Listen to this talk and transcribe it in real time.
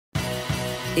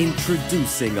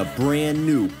Introducing a brand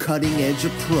new cutting-edge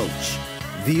approach.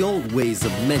 The old ways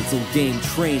of mental game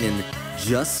training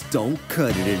just don't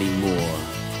cut it anymore.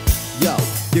 Yo,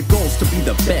 your goal's to be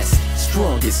the best,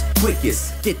 strongest,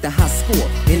 quickest. Get the high score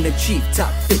and achieve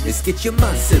top fitness. Get your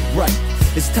mindset right.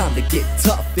 It's time to get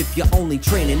tough. If you're only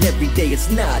training every day, it's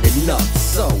not enough.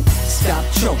 So, stop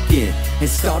choking and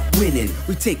start winning.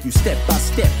 We take you step by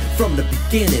step from the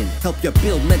beginning. Help you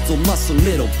build mental muscle,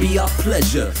 it'll be our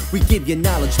pleasure. We give you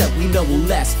knowledge that we know will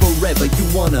last forever. You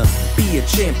wanna be a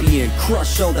champion,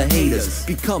 crush all the haters.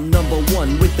 Become number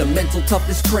one with the Mental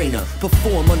Toughness Trainer.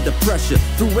 Perform under pressure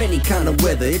through any kind of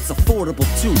weather. It's affordable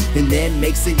too, and that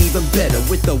makes it even better.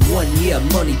 With a 1-year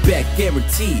money-back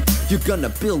guarantee, you're gonna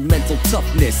build mental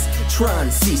toughness. Try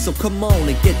and see, so come on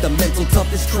and get the Mental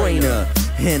Toughness Trainer.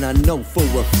 And I know for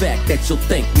a fact that you'll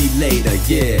thank me later,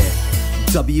 yeah.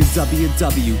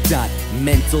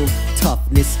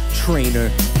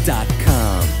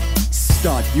 www.mentaltoughnesstrainer.com.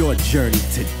 Start your journey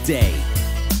today.